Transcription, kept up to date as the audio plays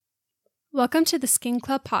Welcome to the Skin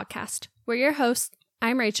Club podcast. We're your hosts.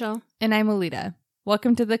 I'm Rachel. And I'm Alita.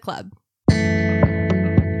 Welcome to the club.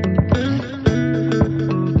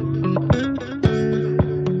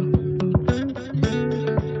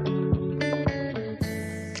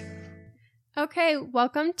 Okay,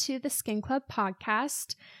 welcome to the Skin Club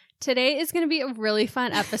podcast. Today is going to be a really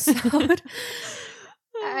fun episode.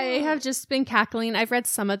 I have just been cackling. I've read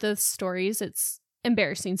some of the stories. It's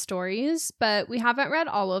embarrassing stories, but we haven't read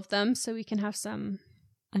all of them, so we can have some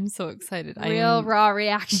I'm so excited. real raw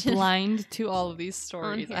reaction. Blind to all of these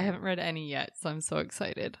stories. I haven't read any yet, so I'm so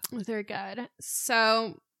excited. They're good.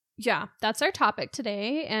 So, yeah, that's our topic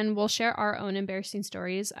today, and we'll share our own embarrassing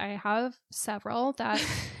stories. I have several that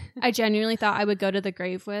I genuinely thought I would go to the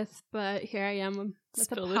grave with, but here I am with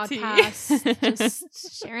Spill the the tea. podcast,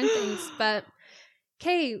 just sharing things. But,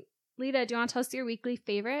 okay, Lita, do you want to tell us your weekly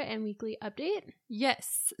favorite and weekly update?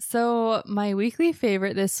 Yes. So my weekly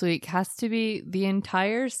favorite this week has to be the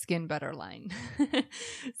entire Skin Better line.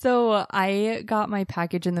 So I got my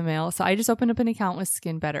package in the mail. So I just opened up an account with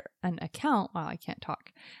Skin Better. An account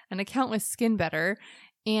with Skin Better.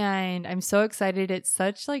 And I'm so excited. It's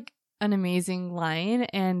such like an amazing line.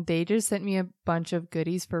 And they just sent me a bunch of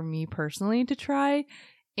goodies for me personally to try.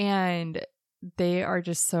 And they are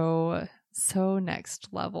just so next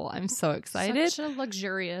level. I'm so excited. Such a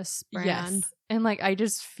luxurious brand. Yes. And like I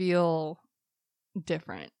just feel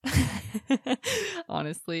different.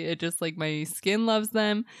 Honestly, it just like my skin loves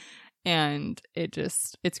them and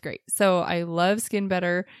it's great. So I love Skin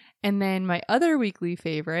Better. And then my other weekly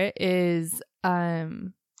favorite is I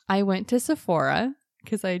went to Sephora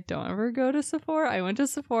because I don't ever go to Sephora. I went to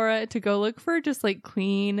Sephora to go look for just like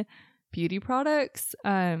clean beauty products.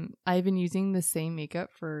 I've been using the same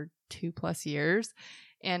makeup for 2+ years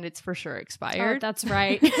and it's for sure expired. Oh, that's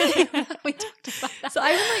right. We talked about that. So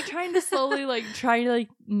I've been like trying to slowly like try like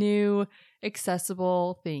new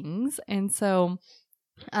accessible things. And so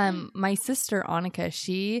my sister Annika,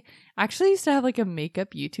 she actually used to have like a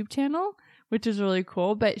makeup YouTube channel, which is really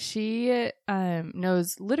cool, but she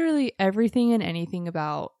knows literally everything and anything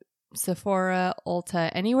about Sephora, Ulta,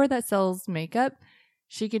 anywhere that sells makeup.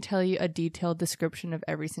 She could tell you a detailed description of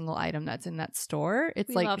every single item that's in that store.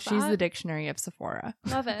 It's like she's the dictionary of Sephora.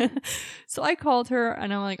 Love it. So I called her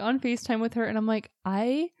and I'm like on FaceTime with her and I'm like,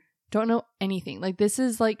 I don't know anything. Like this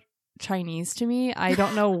is like Chinese to me. I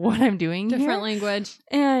don't know what I'm doing Different here. language.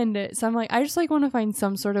 And so I'm like, I just like want to find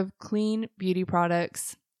some sort of clean beauty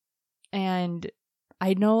products. And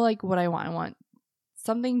I know like what I want. I want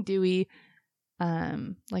something dewy,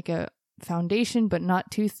 like a foundation, but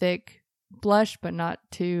not too thick. Blush but not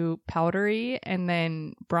too powdery, and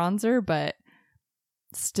then bronzer but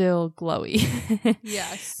still glowy.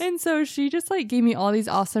 Yes. And so she just like gave me all these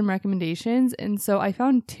awesome recommendations, and so I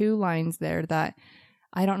found 2 lines there that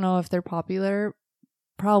I don't know if they're popular,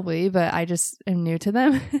 probably, but I just am new to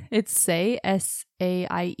them. It's Saie,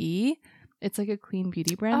 S-A-I-E. It's like a clean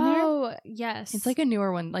beauty brand there. Oh, yes. It's like a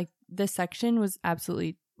newer one. Like this section was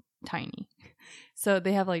absolutely tiny. So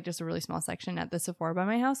they have like just a really small section at the Sephora by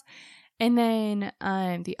my house. And then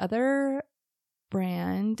the other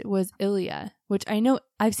brand was Ilia, which I know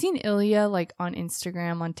I've seen Ilia like on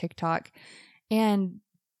Instagram, on TikTok, and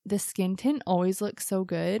the skin tint always looks so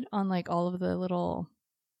good on like all of the little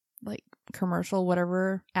like commercial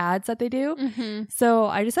whatever ads that they do. Mm-hmm. So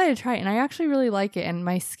I decided to try it and I actually really like it, and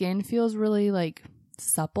my skin feels really like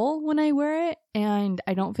supple when I wear it, and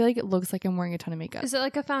I don't feel like it looks like I'm wearing a ton of makeup. Is it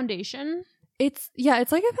like a foundation? It's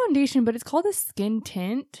like a foundation, but it's called a skin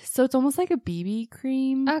tint. So it's almost like a BB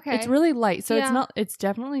cream. Okay. It's really light. So Yeah. it's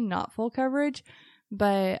definitely not full coverage,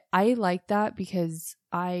 but I like that because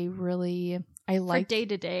I like for day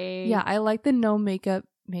to day. Yeah, I like the no makeup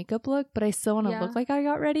look, but I still want to look like I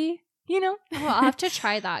got ready, you know? Well, I'll have to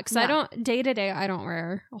try that because Yeah. I don't day to day. I don't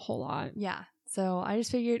wear a whole lot. Yeah. So I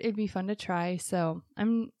just figured it'd be fun to try. So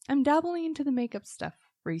I'm dabbling into the makeup stuff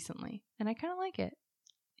recently, and I kind of like it.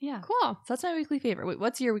 Yeah. Cool. So that's my weekly favorite. Wait,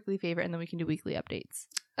 what's your weekly favorite? And then we can do weekly updates.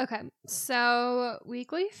 Okay. So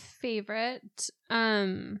weekly favorite.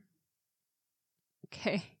 Okay.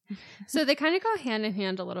 So they kind of go hand in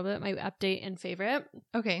hand a little bit. My update and favorite.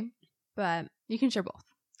 Okay. But You can share both.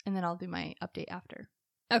 And then I'll do my update after.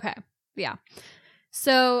 okay. Yeah.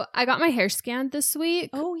 So I got my hair scanned this week.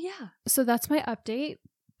 Oh, yeah. So that's my update.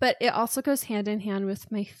 But it also goes hand in hand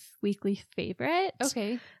with my weekly favorite.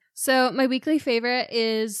 Okay. So my weekly favorite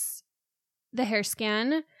is the hair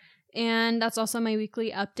scan, and that's also my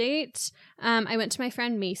weekly update. I went to my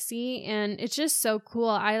friend Macy, and it's just so cool.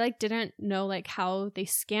 I like didn't know like how they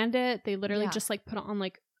scanned it. They literally just like put it on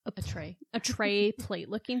like A tray. a tray plate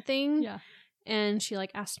looking thing. Yeah. And she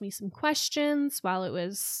like asked me some questions while it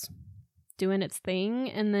was doing its thing.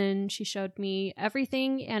 And then she showed me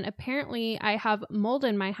everything. And apparently I have mold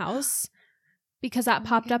in my house because that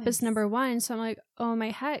popped up as number 1. So I'm like, oh my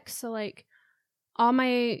heck. So like all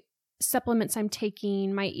my supplements I'm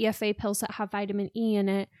taking, my EFA pills that have vitamin E in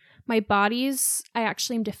it, my body's, I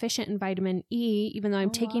actually am deficient in vitamin E, even though I'm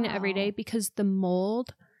taking it every day because the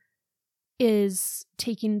mold is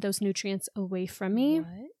taking those nutrients away from me. What?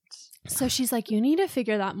 So she's like, you need to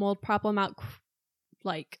figure that mold problem out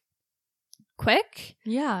like quick.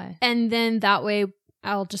 Yeah. And then that way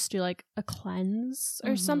I'll just do like a cleanse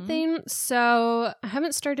or something. So I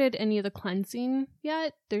haven't started any of the cleansing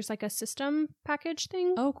yet. There's like a system package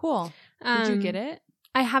thing. Oh, cool. Did you get it?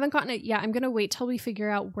 I haven't gotten it yet. I'm going to wait till we figure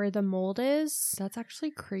out where the mold is. That's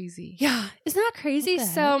actually crazy. Yeah. Isn't that crazy?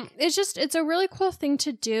 So it's a really cool thing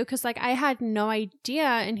to do because like I had no idea.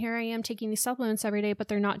 And here I am taking these supplements every day, but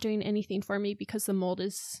they're not doing anything for me because the mold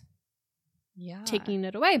is taking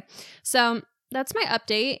it away. So that's my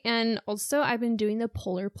update. And also I've been doing the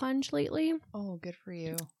polar plunge lately. Oh, good for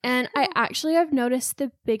you. And I actually have noticed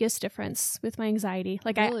the biggest difference with my anxiety.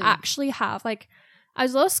 Like really? I actually have like, I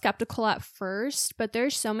was a little skeptical at first, but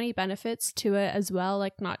there's so many benefits to it as well.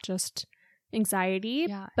 Like not just anxiety,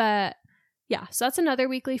 but yeah. So that's another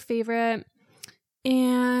weekly favorite.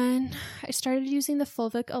 And I started using the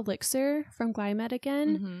Fulvic Elixir from Glymed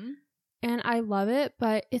again. And I love it,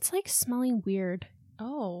 but it's like smelling weird.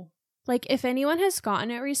 Oh. Like if anyone has gotten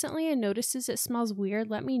it recently and notices it smells weird,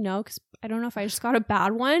 let me know because I don't know if I just got a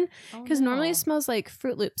bad one. Because normally it smells like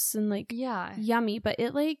Fruit Loops and like yummy, but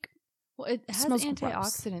it like it has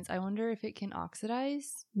antioxidants. Gross. I wonder if it can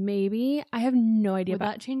oxidize. Maybe. I have no idea. Would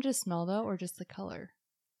that change the smell though, or just the color?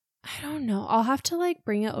 I don't know. I'll have to like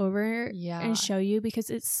bring it over and show you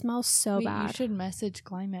because it smells so bad. You should message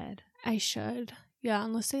Glymed. I should. Yeah,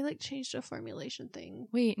 unless they like changed the formulation thing.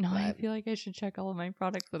 Wait, no, I feel like I should check all of my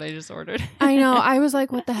products that I just ordered. I know. I was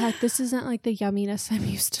like, what the heck? This isn't like the yumminess I'm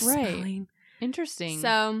used to smelling. Interesting.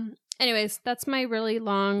 So, anyways, that's my really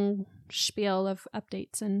long spiel of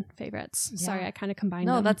updates and favorites. Yeah. Sorry, I kind of combined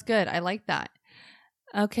them. No, that's good. I like that.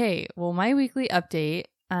 Okay, well, my weekly update.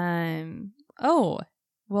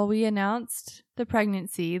 We announced the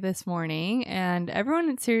pregnancy this morning, and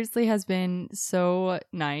everyone seriously has been so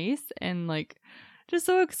nice and like just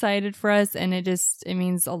so excited for us, and it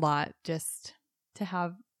means a lot just to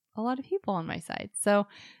have a lot of people on my side. So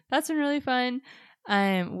that's been really fun.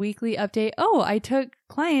 Weekly update. Oh, I took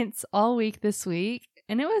clients all week this week,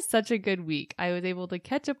 and it was such a good week. I was able to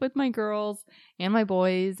catch up with my girls and my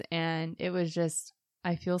boys, and it was just,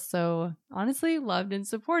 I feel so honestly loved and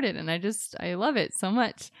supported, and I love it so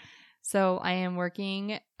much. So I am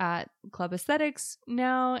working at Club Aesthetics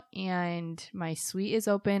now, and my suite is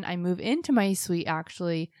open. I move into my suite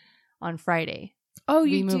actually on Friday. Oh,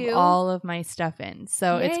 you do? We move all of my stuff in.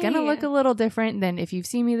 So It's going to look a little different than if you've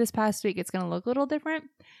seen me this past week. It's going to look a little different,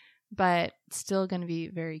 but still going to be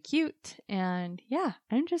very cute. And yeah,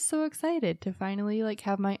 I'm just so excited to finally like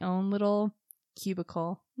have my own little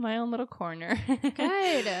cubicle, my own little corner.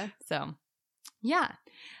 Good. So yeah.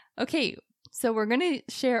 Okay. So we're going to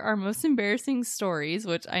share our most embarrassing stories,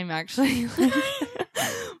 which I'm actually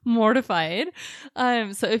mortified.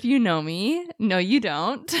 So if you know me, no, you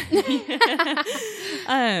don't.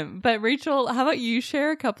 But Rachel, how about you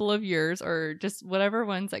share a couple of yours or just whatever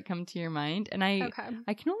ones that come to your mind? And I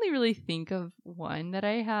can only really think of one that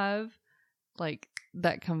I have like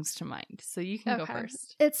that comes to mind. So you can go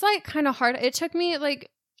first. It's like kind of hard. It took me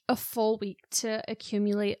like a full week to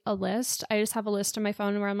accumulate a list. I just have a list on my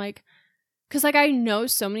phone where I'm like, because like I know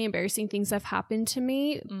so many embarrassing things have happened to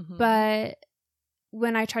me, but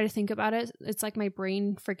when I try to think about it, it's like my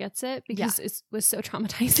brain forgets it because it was so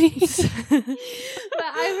traumatizing. But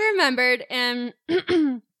I remembered, and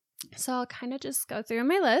so I'll kind of just go through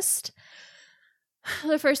my list.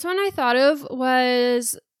 The first one I thought of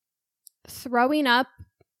was throwing up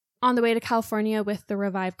on the way to California with the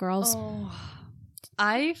Revive girls. Oh,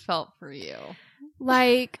 I felt for you.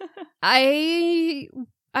 Like, I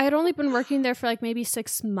had only been working there for like maybe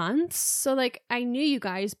 6 months. So like I knew you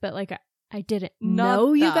guys, but like I didn't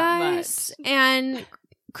know you guys. Much. And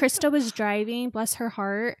Krista was driving, bless her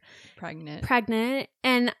heart. Pregnant.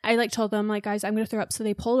 And I like told them like, guys, I'm going to throw up. So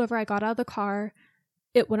they pulled over. I got out of the car.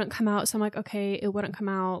 It wouldn't come out. So I'm like, okay, it wouldn't come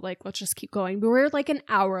out. Like, let's just keep going. We were like an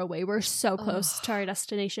hour away. We're so close to our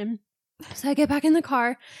destination. So I get back in the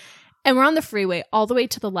car and we're on the freeway all the way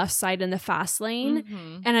to the left side in the fast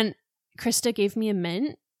lane. And then Krista gave me a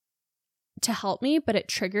mint to help me, but it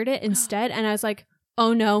triggered it instead. And I was like,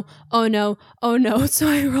 oh no, oh no, oh no. So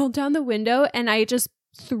I rolled down the window and I just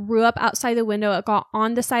threw up outside the window. It got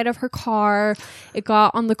on the side of her car. It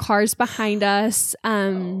got on the cars behind us.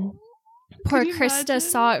 Poor Could you Krista imagine?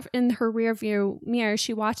 saw it in her rear view mirror.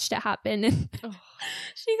 She watched it happen and Oh.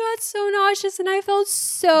 she got so nauseous and I felt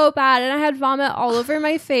so bad and I had vomit all over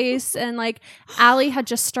my face and like Allie had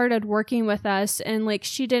just started working with us and like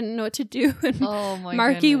she didn't know what to do and Oh my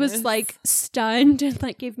Marky was goodness. like stunned and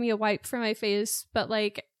like gave me a wipe for my face. But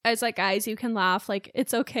like I was like, guys, you can laugh, like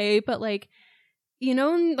it's okay, but like you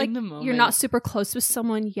know, like In the you're not moment. super close with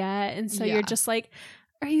someone yet, and so Yeah. you're just like,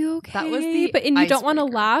 are you okay? That was the and you don't want to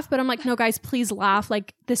icebreaker. laugh, but I'm like, no, guys, please laugh.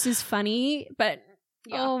 Like this is funny, but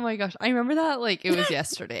yeah. Oh my gosh. I remember that like it was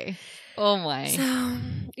yesterday. Oh my. So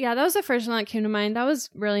yeah, that was the first one that came to mind. That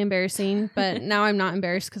was really embarrassing, but now I'm not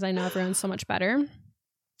embarrassed because I know everyone's so much better.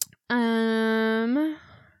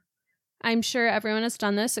 I'm sure everyone has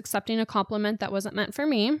done this, accepting a compliment that wasn't meant for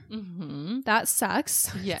me. Mm-hmm. That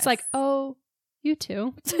sucks. Yes. It's like, oh, you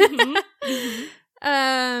too. Mhm.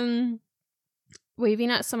 Mhm.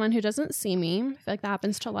 Waving at someone who doesn't see me. I feel like that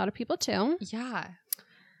happens to a lot of people too. Yeah.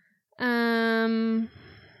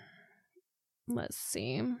 Let's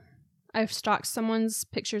see. I've stalked someone's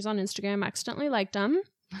pictures on Instagram, accidentally liked them.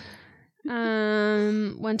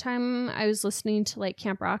 One time I was listening to like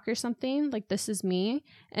Camp Rock or something, like This Is Me,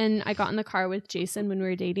 and I got in the car with Jason when we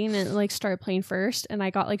were dating and it like started playing first and I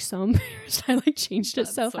got like so embarrassed. I like changed it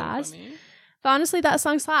That's so fast. funny. But honestly, that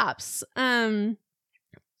song slaps.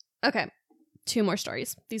 Okay. 2 more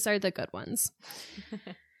stories. These are the good ones.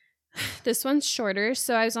 This one's shorter.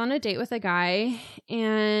 So I was on a date with a guy,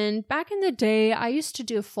 and back in the day, I used to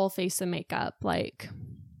do a full face of makeup like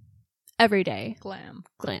every day. Glam.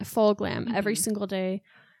 Full glam every single day.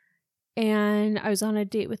 And I was on a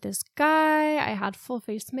date with this guy. I had full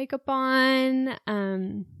face makeup on.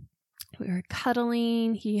 We were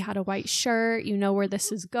cuddling. He had a white shirt. You know where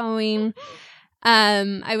this is going.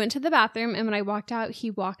 I went to the bathroom, and when I walked out,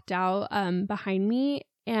 he walked out behind me,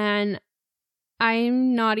 and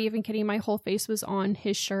I'm not even kidding. My whole face was on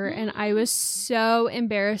his shirt, and I was so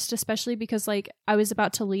embarrassed, especially because like I was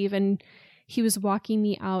about to leave, and he was walking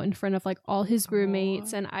me out in front of like all his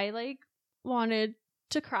roommates, and I like wanted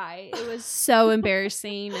to cry. It was so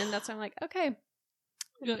embarrassing, and that's why I'm like, okay,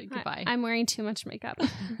 Goodbye. I'm wearing too much makeup.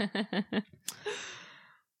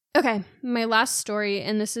 Okay, my last story,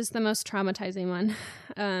 and this is the most traumatizing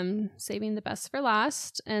one. Saving the best for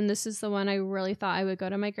last, and this is the one I really thought I would go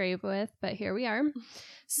to my grave with, but here we are.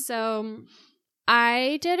 So,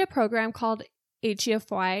 I did a program called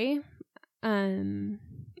HEFY.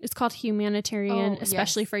 It's called Humanitarian,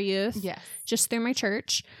 especially yes. for youth, Yes. just through my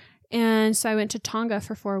church. And so I went to Tonga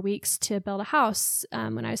for 4 weeks to build a house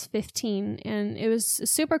when I was 15, and it was a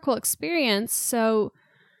super cool experience. So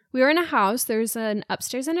we were in a house. There's an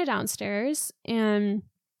upstairs and a downstairs, and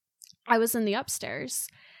I was in the upstairs.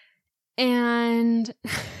 And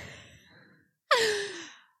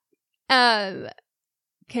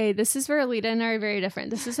okay, this is where Alita and I are very different.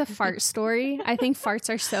 This is a fart story. I think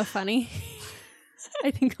farts are so funny.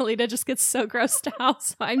 I think Alita just gets so grossed out,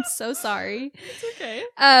 so I'm so sorry. It's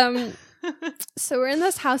okay. So we're in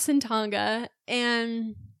this house in Tonga,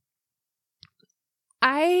 and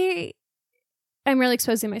I'm really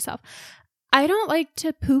exposing myself. I don't like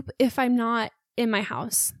to poop if I'm not in my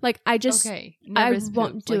house. Like I just okay. I Nervous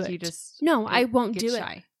won't poop. do Like, it. You just No, I won't get do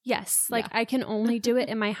shy. it. Yes, like Yeah. I can only do it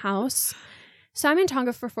in my house. So I'm in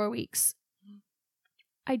Tonga for 4 weeks.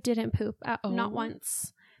 I didn't poop not Oh.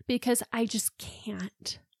 once because I just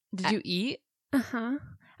can't. Did you eat? Uh-huh.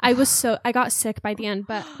 I got sick by the end,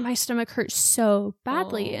 but my stomach hurt so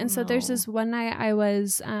badly. Oh, And so there's no. this one night I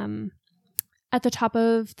was at the top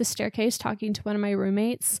of the staircase talking to one of my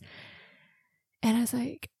roommates, and I was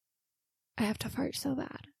like, I have to fart so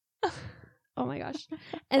bad. Oh my gosh.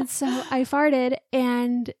 And so I farted,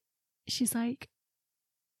 and she's like,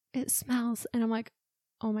 it smells. And I'm like,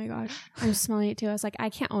 oh my gosh, I'm smelling it too. I was like, I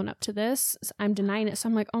can't own up to this. I'm denying it. So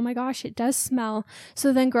I'm like, oh my gosh, it does smell.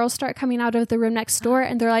 So then girls start coming out of the room next door,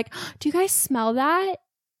 and they're like, do you guys smell that?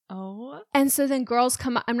 Oh. And so then girls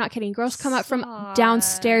come up, I'm not kidding, girls come up from Stop.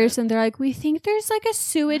 downstairs, and they're like, we think there's like a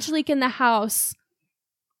sewage leak in the house.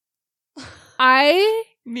 I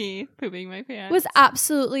Me pooping my pants. was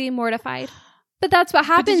absolutely mortified. But that's what But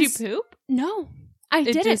happens. did you poop? No, I It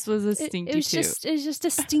didn't. just was a It stinky was toot. just it was just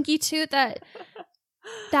a stinky toot that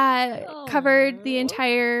covered the Oh.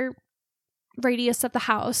 entire radius of the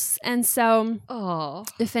house. And so Oh.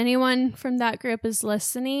 if anyone from that group is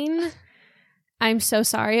listening, I'm so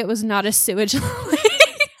sorry. It was not a sewage leak.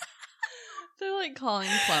 They're like calling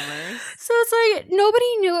plumbers. So it's like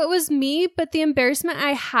nobody knew it was me, but the embarrassment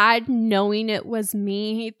I had knowing it was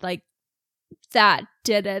me, like that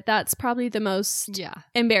did it. That's probably the most Yeah.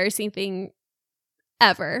 embarrassing thing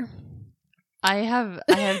ever. I have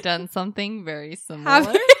done something very similar.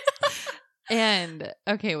 Have- And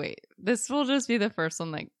okay, wait. This will just be the first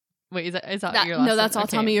one. Like, wait, is that your last? No, that's one? all.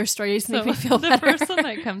 Okay. Tell me your stories to make me feel the better. first one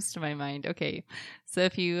that comes to my mind. Okay, so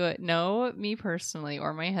if you know me personally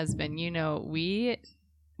or my husband, you know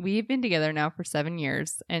we've been together now for 7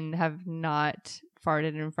 years and have not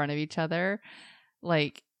farted in front of each other,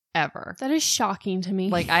 like, ever. That is shocking to me.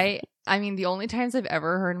 Like, I mean, the only times I've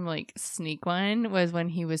ever heard him like sneak one was when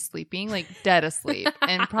he was sleeping, like dead asleep,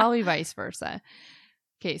 and probably vice versa.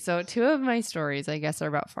 Okay, so 2 of my stories, I guess, are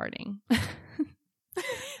about farting.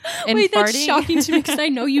 Wait, that's shocking to me because I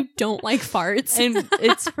know you don't like farts. And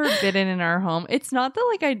it's forbidden in our home. It's not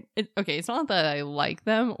that it's not that I like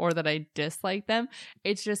them or that I dislike them.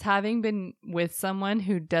 It's just having been with someone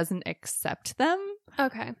who doesn't accept them.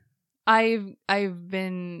 Okay. I've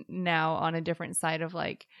been now on a different side of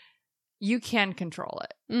like, you can control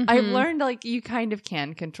it. Mm-hmm. I've learned like you kind of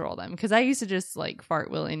can control them because I used to just like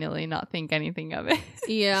fart willy-nilly, not think anything of it.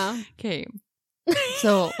 Yeah. Okay.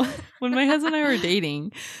 So when my husband and I were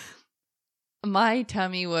dating, my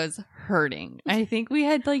tummy was hurting. I think we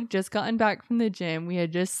had like just gotten back from the gym. We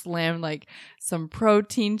had just slammed like some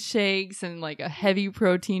protein shakes and like a heavy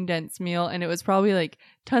protein dense meal. And it was probably like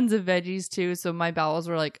tons of veggies too. So my bowels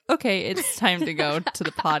were like, okay, it's time to go to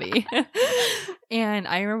the potty. And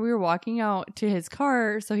I remember we were walking out to his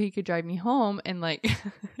car so he could drive me home. And like,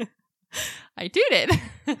 I tooted.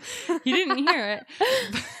 He didn't hear it.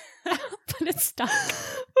 But it stuck.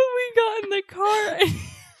 But we got in the car and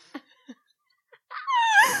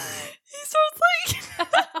he starts like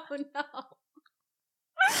oh no.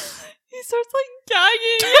 He starts like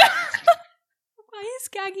gagging. Why is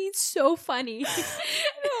gagging so funny?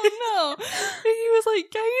 Oh no. And he was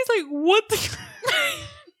like gagging. He's like, what the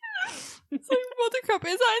It's like, what the crap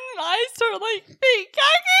is that? And I start like fake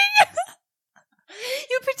gagging.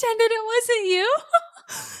 You pretended it wasn't you?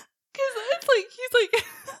 Because it's like he's like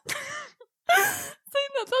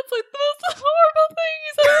saying that's like the most horrible thing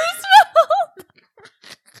he's ever smelled.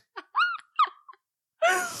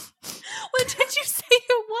 What did you say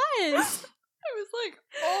it was? I was like,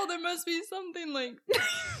 oh, there must be something like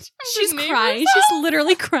She's crying. She's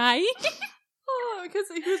literally crying. Oh, because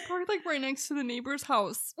he was parked like right next to the neighbor's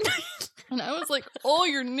house. And I was like, oh,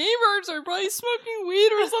 your neighbors are probably smoking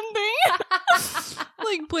weed or something.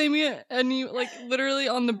 Like blaming it like literally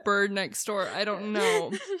on the bird next door. I don't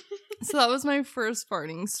know. So that was my first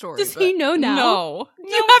farting story. Does he know now? No.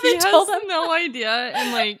 You haven't told him? No idea.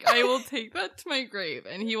 And like, I will take that to my grave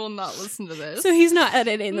and he will not listen to this. So he's not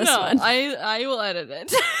editing this one. I will edit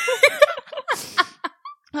it.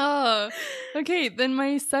 Okay, then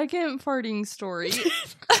my second farting story.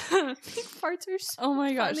 Farts are so Oh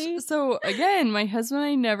my gosh. funny. So again, my husband and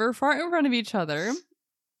I never fart in front of each other.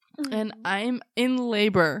 And I'm in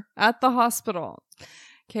labor at the hospital.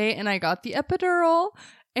 Okay, and I got the epidural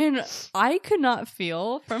and I could not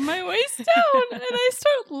feel from my waist down. And I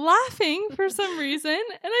start laughing for some reason and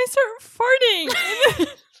I start farting. And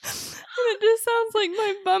it just sounds like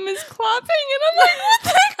my bum is clapping and I'm like, what the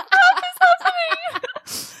crap is happening?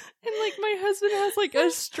 And like my husband has like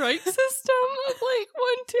a strike system of like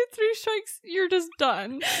 1, 2, 3 strikes, you're just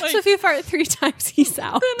done. Like, so if you fart 3 times, he's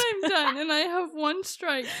out. then I'm done. And I have 1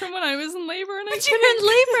 strike from when I was in labor and But you're in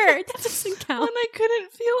labor. That doesn't count. when I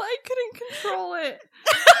couldn't feel, I couldn't control it.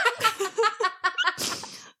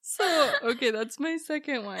 So, okay, that's my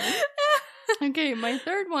second one. Okay, my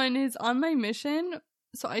third one is on my mission.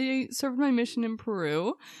 So I served my mission in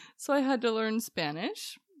Peru. So I had to learn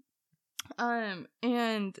Spanish.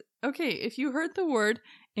 And okay, if you heard the word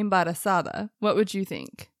embarazada, what would you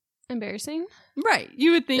think? Embarrassing? Right.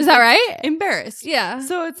 You would think Is that right? embarrassed. Yeah.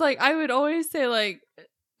 So it's like I would always say like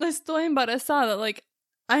estoy embarazada, like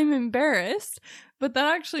I'm embarrassed, but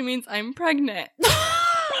that actually means I'm pregnant.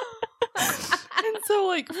 And so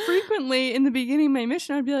like frequently in the beginning of my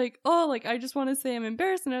mission I'd be like, oh, like I just want to say I'm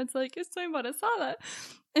embarrassed, and it's like estoy embarazada.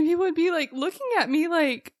 And people would be like looking at me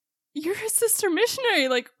like, you're a sister missionary,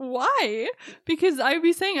 like why? Because I would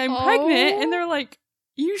be saying I'm pregnant and they're like,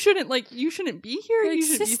 you shouldn't be here. Like, you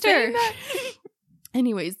shouldn't sister. be saying that.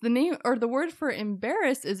 Anyways, the name or the word for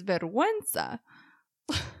embarrassed is vergüenza.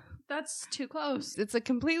 That's too close. It's a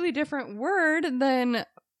completely different word than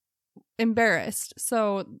embarrassed.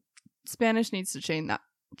 So Spanish needs to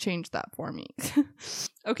change that for me.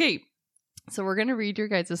 Okay. So we're going to read your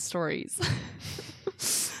guys' stories.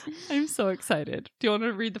 I'm so excited. Do you want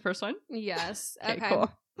to read the first one? Yes. Okay, Okay. cool.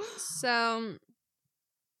 So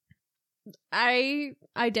I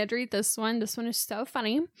did read this one. This one is so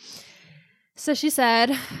funny. So she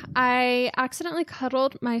said, I accidentally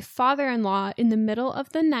cuddled my father-in-law in the middle of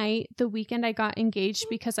the night the weekend I got engaged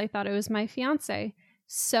because I thought it was my fiance.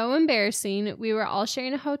 So embarrassing. We were all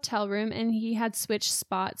sharing a hotel room and he had switched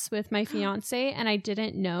spots with my fiance and I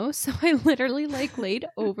didn't know. So I literally like laid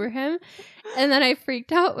over him. And then I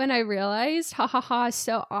freaked out when I realized, ha ha ha,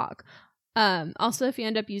 so awk. Also, if you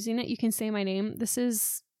end up using it, you can say my name. This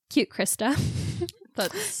is cute Krista.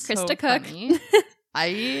 That's Krista so Cook. Funny.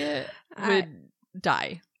 I would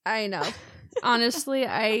die. I know. Honestly,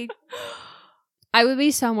 I would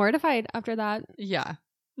be so mortified after that. Yeah.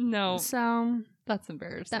 No. So that's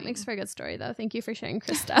embarrassing. That makes for a good story, though. Thank you for sharing,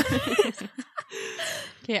 Krista.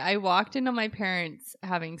 Okay, I walked into my parents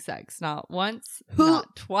having sex not once,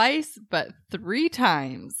 not twice, but 3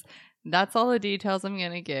 times. That's all the details I'm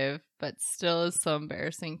going to give, but still is so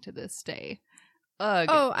embarrassing to this day. Ugh,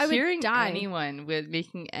 I would hearing die. anyone with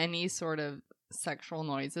making any sort of sexual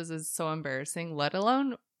noises is so embarrassing, let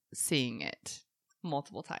alone seeing it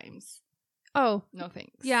multiple times. Oh. No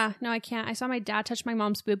thanks. Yeah, no, I can't. I saw my dad touch my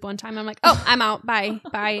mom's boob one time. I'm like, oh, I'm out. Bye.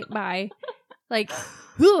 Like,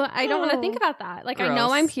 I don't want to think about that. Like, Gross. I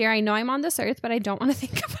know I'm here. I know I'm on this earth, but I don't want to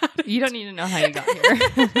think about it. You don't need to know how you got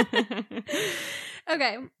here.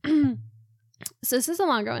 Okay. So this is a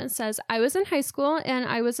longer one. It says, I was in high school and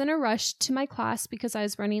I was in a rush to my class because I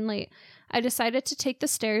was running late. I decided to take the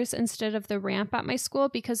stairs instead of the ramp at my school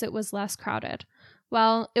because it was less crowded.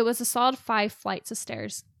 Well, it was a solid 5 flights of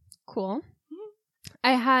stairs. Cool.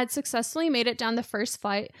 I had successfully made it down the first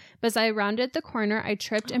flight, but as I rounded the corner, I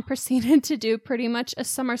tripped and proceeded to do pretty much a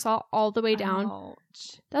somersault all the way down.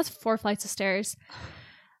 Ouch. That's 4 flights of stairs.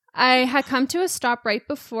 I had come to a stop right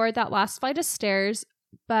before that last flight of stairs,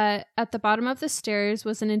 but at the bottom of the stairs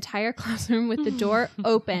was an entire classroom with the door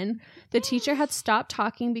open. The teacher had stopped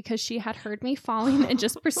talking because she had heard me falling and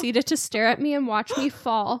just proceeded to stare at me and watch me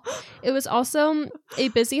fall. It was also a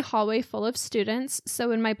busy hallway full of students, so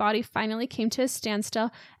when my body finally came to a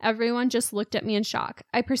standstill, everyone just looked at me in shock.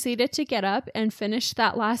 I proceeded to get up and finish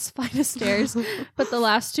that last flight of stairs, but the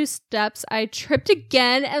last 2 steps, I tripped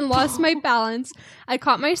again and lost my balance. I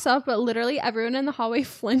caught myself, but literally everyone in the hallway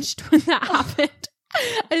flinched when that happened.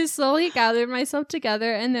 I slowly gathered myself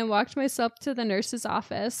together and then walked myself to the nurse's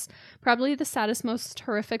office. Probably the saddest, most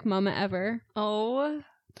horrific moment ever. Oh,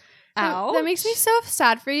 that makes me so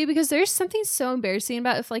sad for you because there's something so embarrassing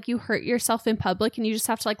about if like you hurt yourself in public and you just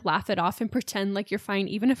have to like laugh it off and pretend like you're fine,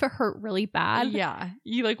 even if it hurt really bad. Yeah,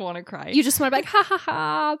 you like want to cry. You just want to be like ha ha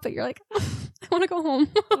ha, but you're like, I want to go home.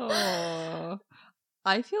 Oh.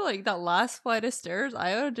 I feel like that last flight of stairs,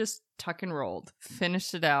 I would have just tuck and rolled,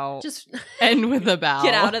 finished it out, Just end with a bow.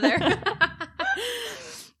 get out of there.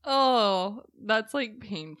 Oh, that's like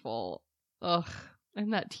painful. Ugh.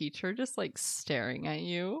 And that teacher just like staring at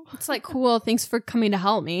you. It's like, cool, thanks for coming to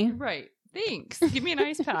help me. Right. Thanks. Give me an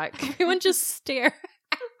ice pack. Everyone just stare.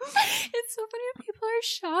 It's so funny when people are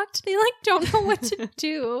shocked. They like don't know what to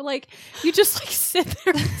do. Like you just like sit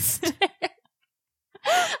there and stare.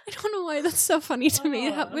 I don't know why that's so funny to me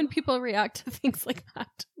when people react to things like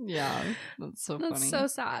that. Yeah, that's so funny. That's so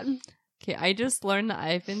sad. Okay, I just learned that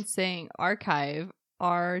I've been saying archive,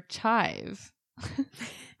 archive.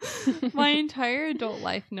 My entire adult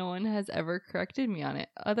life, no one has ever corrected me on it.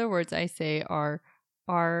 Other words I say are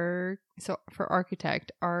so for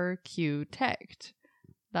architect, architect.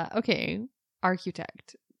 That okay,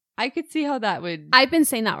 architect. I could see how that would. I've been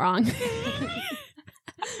saying that wrong.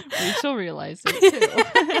 Rachel realized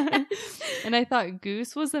it too. And I thought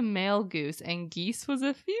goose was a male goose and geese was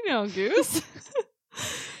a female goose.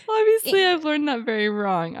 Obviously, I've learned that very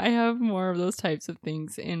wrong. I have more of those types of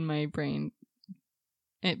things in my brain.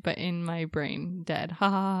 But in my brain, dead. Ha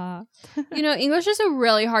ha ha. You know, English is a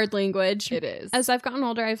really hard language. It is. As I've gotten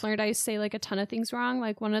older, I've learned I say like a ton of things wrong.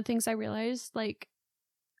 Like one of the things I realized, like,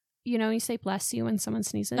 you know, you say bless you when someone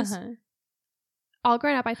sneezes. Uh-huh. All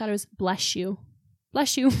growing up, I thought it was bless you.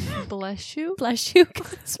 Bless you. Bless you? Bless you.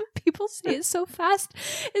 Because when people say it so fast,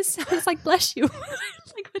 it sounds like bless you.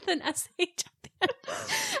 Like with an SH at the end.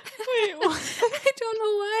 Wait, what? I don't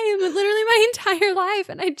know why, but literally my entire life,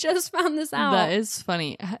 and I just found this out. That is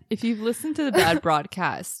funny. If you've listened to the Bad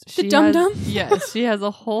Broadcast, The Dum Dum? Yes, she has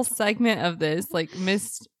a whole segment of this, like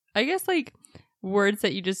I guess like words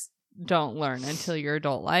that you just don't learn until your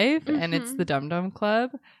adult life, and it's the Dum Dum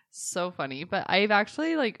Club. So funny. But I've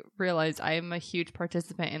actually like realized I am a huge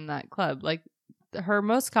participant in that club. Like her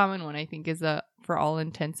most common one, I think, is for all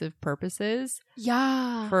intensive purposes.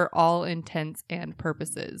 Yeah. For all intents and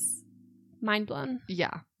purposes. Mind blown.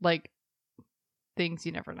 Yeah. Like things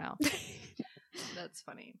you never know. That's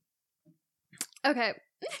funny. Okay.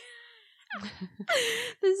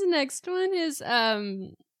 This next one is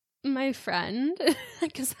my friend,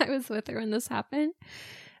 because I was with her when this happened.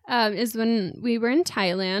 Is when we were in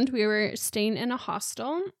Thailand. We were staying in a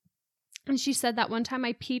hostel, And she said that one time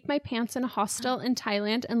I peed my pants in a hostel in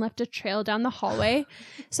Thailand and left a trail down the hallway.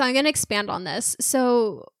 So I'm going to expand on this.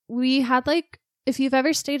 So we had like, if you've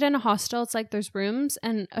ever stayed in a hostel, it's like there's rooms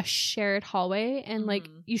and a shared hallway, and like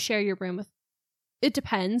you share your room with, it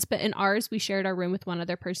depends, but in ours, we shared our room with one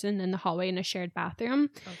other person in the hallway in a shared bathroom.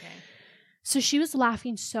 Okay. So she was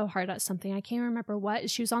laughing so hard at something. I can't remember what.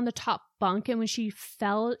 She was on the top bunk, and when she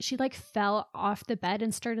fell off the bed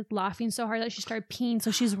and started laughing so hard that she started peeing. So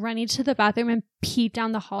she's running to the bathroom and peed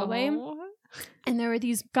down the hallway. Oh. And there were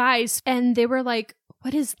these guys, and they were like,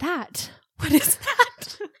 "What is that? What is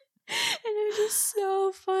that?" And it was just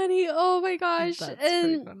so funny. Oh my gosh. That's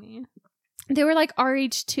pretty funny. They were like our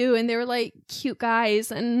age too, and they were like cute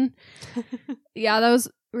guys. And yeah, that was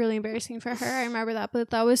really embarrassing for her. I remember that,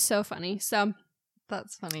 but that was so funny. So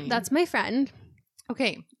that's funny. That's my friend.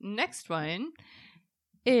 Okay, next one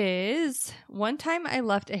is one time I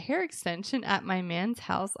left a hair extension at my man's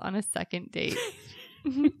house on a second date.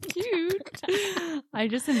 Cute. I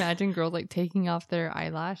just imagine girls like taking off their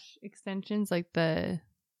eyelash extensions, like the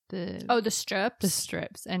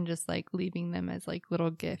strips, and just like leaving them as like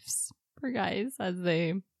little gifts for guys as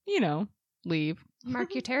they, leave.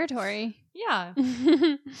 Mark your territory. Yeah.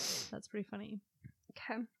 That's pretty funny.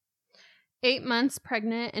 Okay. 8 months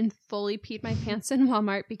pregnant and fully peed my pants in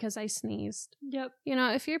Walmart because I sneezed. Yep.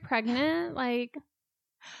 If you're pregnant, like,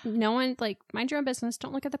 no one, like, mind your own business.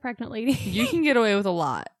 Don't look at the pregnant lady. You can get away with a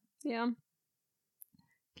lot. Yeah.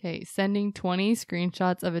 Okay. Sending 20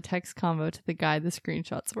 screenshots of a text combo to the guy the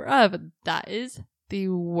screenshots were of. That is the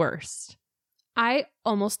worst. I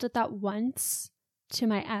almost did that once to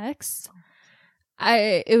my ex.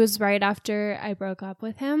 It was right after I broke up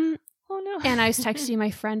with him. Oh no. And I was texting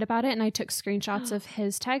my friend about it, and I took screenshots of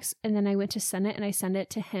his text, and then I went to send it, and I sent it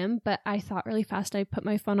to him, but I thought really fast. I put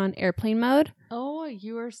my phone on airplane mode. Oh,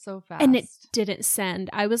 you are so fast. And it didn't send.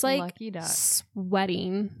 I was like lucky duck.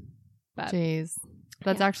 Sweating. But jeez.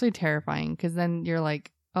 That's actually terrifying, because then you're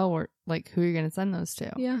like, oh, or like, who are you going to send those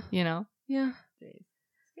to? Yeah. Yeah. Jeez.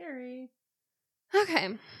 Scary. Okay.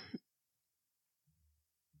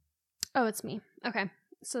 Oh, it's me. Okay.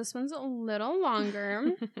 So this one's a little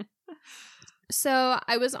longer. So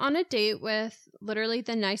I was on a date with literally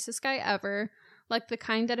the nicest guy ever. Like the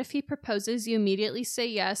kind that if he proposes, you immediately say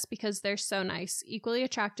yes because they're so nice. Equally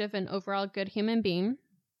attractive and overall good human being.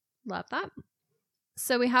 Love that.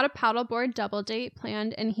 So we had a paddleboard double date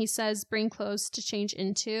planned, and he says bring clothes to change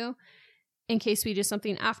into in case we do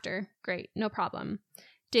something after. Great. No problem.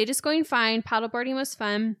 Date is going fine. Paddleboarding was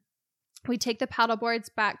fun. We take the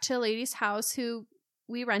paddleboards back to a lady's house who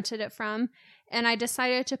we rented it from, and I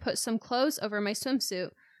decided to put some clothes over my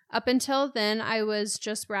swimsuit. Up until then, I was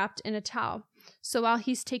just wrapped in a towel. So while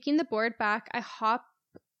he's taking the board back, I hop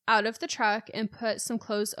out of the truck and put some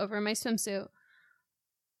clothes over my swimsuit.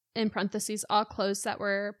 In parentheses, all clothes that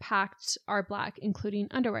were packed are black, including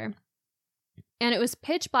underwear. And it was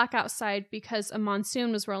pitch black outside because a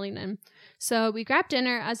monsoon was rolling in. So we grabbed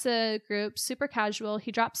dinner as a group, super casual.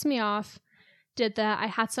 He drops me off, did the I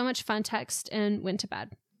had so much fun text, and went to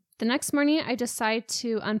bed. The next morning, I decide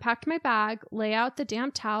to unpack my bag, lay out the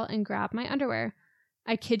damp towel, and grab my underwear.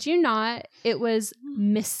 I kid you not, it was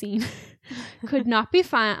missing. Could not be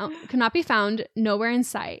found, nowhere in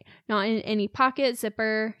sight. Not in any pocket,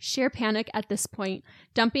 zipper. Sheer panic at this point,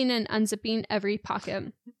 dumping and unzipping every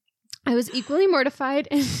pocket. I was equally mortified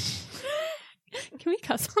and can we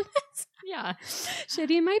cuss on this? Yeah.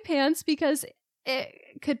 Shitting my pants because it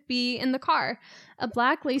could be in the car. A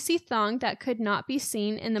black lacy thong that could not be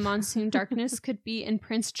seen in the monsoon darkness could be in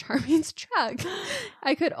Prince Charming's truck.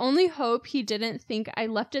 I could only hope he didn't think I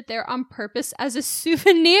left it there on purpose as a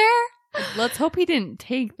souvenir. Let's hope he didn't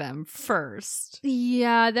take them first.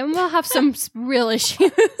 Yeah, then we'll have some real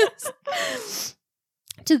issues.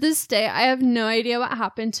 To this day, I have no idea what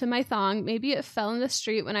happened to my thong. Maybe it fell in the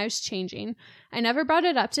street when I was changing. I never brought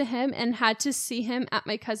it up to him and had to see him at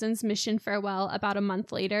my cousin's mission farewell about a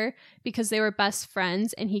month later because they were best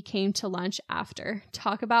friends and he came to lunch after.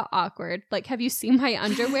 Talk about awkward. Like, have you seen my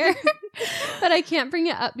underwear? But I can't bring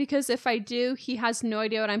it up because if I do, he has no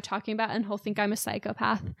idea what I'm talking about and he'll think I'm a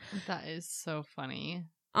psychopath. That is so funny.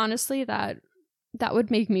 Honestly, that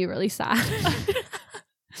would make me really sad.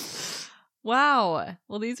 Wow.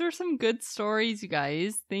 Well, these were some good stories, you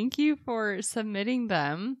guys. Thank you for submitting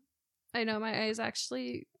them. I know my eyes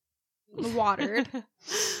actually watered.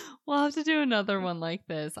 We'll have to do another one like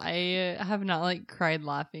this. I have not cried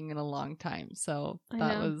laughing in a long time, so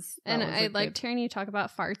I liked hearing you talk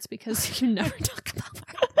about farts because you never talk about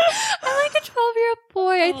farts. I'm like a 12-year-old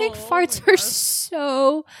boy. I think farts are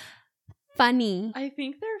so funny. I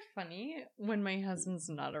think they're funny when my husband's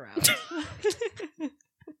not around.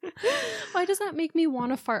 Why does that make me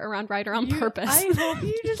want to fart around Ryder on purpose? I hope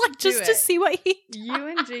you just like just to see what he does. You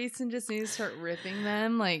and Jason just need to start ripping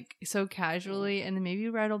them like so casually, and then maybe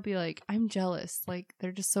Ryder will be like, I'm jealous. Like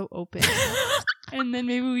they're just so open. And then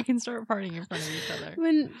maybe we can start farting in front of each other.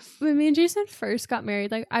 When me and Jason first got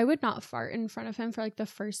married, like I would not fart in front of him for like the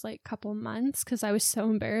first like couple months because I was so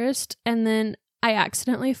embarrassed. And then I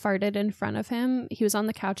accidentally farted in front of him. He was on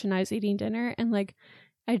the couch and I was eating dinner, and like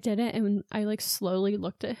I did it, and I like slowly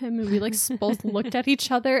looked at him, and we like both looked at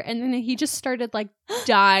each other, and then he just started like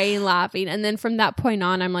dying laughing. And then from that point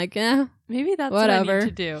on, I'm like, maybe that's whatever. What I need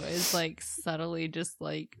to do is like subtly just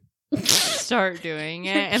like start doing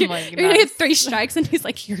it, and like you're gonna get 3 strikes, and he's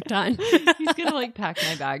like, you're done. He's gonna like pack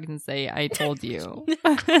my bags and say, I told you.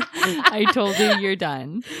 I told you you're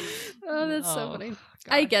done. Oh, that's so funny. Gosh.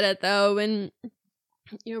 I get it though when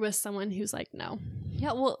you're with someone who's like, no.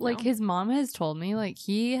 Yeah, well, like his mom has told me, like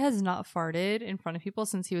he has not farted in front of people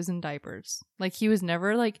since he was in diapers. Like he was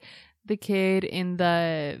never like the kid in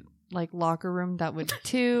the like locker room that would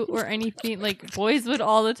toot or anything. Like boys would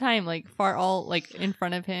all the time like fart all like in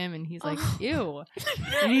front of him, and he's like, ew.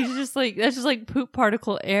 And he's just like, that's just like poop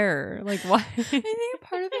particle air. Like why? I think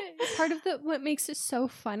part of the what makes it so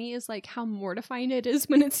funny is like how mortifying it is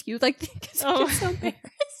when it's you, like because you get so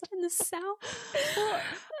embarrassed in the sound.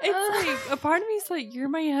 It's like a part of me is like, you're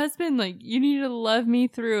my husband, like you need to love me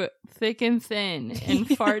through thick and thin and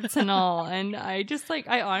farts and all. And I just like,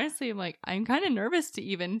 I honestly am like, I'm kind of nervous to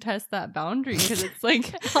even test that boundary because it's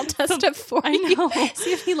like, I'll test it for I you. know.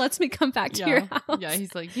 See if he lets me come back to your house. Yeah,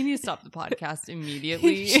 he's like, you need to stop the podcast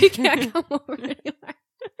immediately. She can't come over anymore.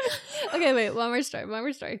 Okay, wait, one more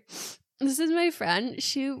story. This is my friend.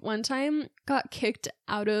 She one time got kicked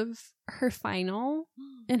out of her final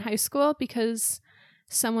in high school because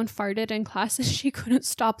someone farted in class and she couldn't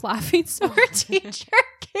stop laughing, so her teacher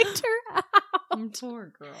kicked her out.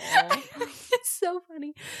 Poor girl. It's so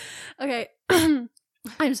funny. Okay.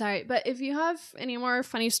 I'm sorry, but if you have any more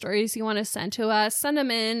funny stories you want to send to us, send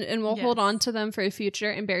them in and we'll hold on to them for a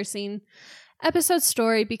future embarrassing episode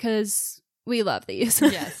story because we love these.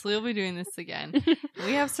 Yes, we'll be doing this again.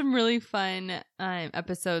 We have some really fun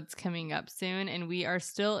episodes coming up soon, and we are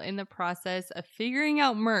still in the process of figuring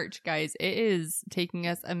out merch, guys. It is taking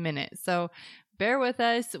us a minute, so bear with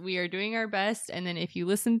us. We are doing our best, and then if you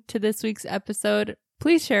listen to this week's episode,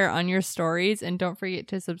 please share on your stories, and don't forget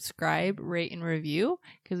to subscribe, rate, and review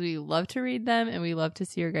because we love to read them, and we love to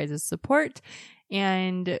see your guys' support,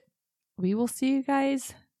 and we will see you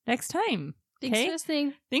guys next time. Thanks for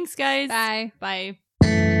listening. Thanks, guys. Bye. Bye.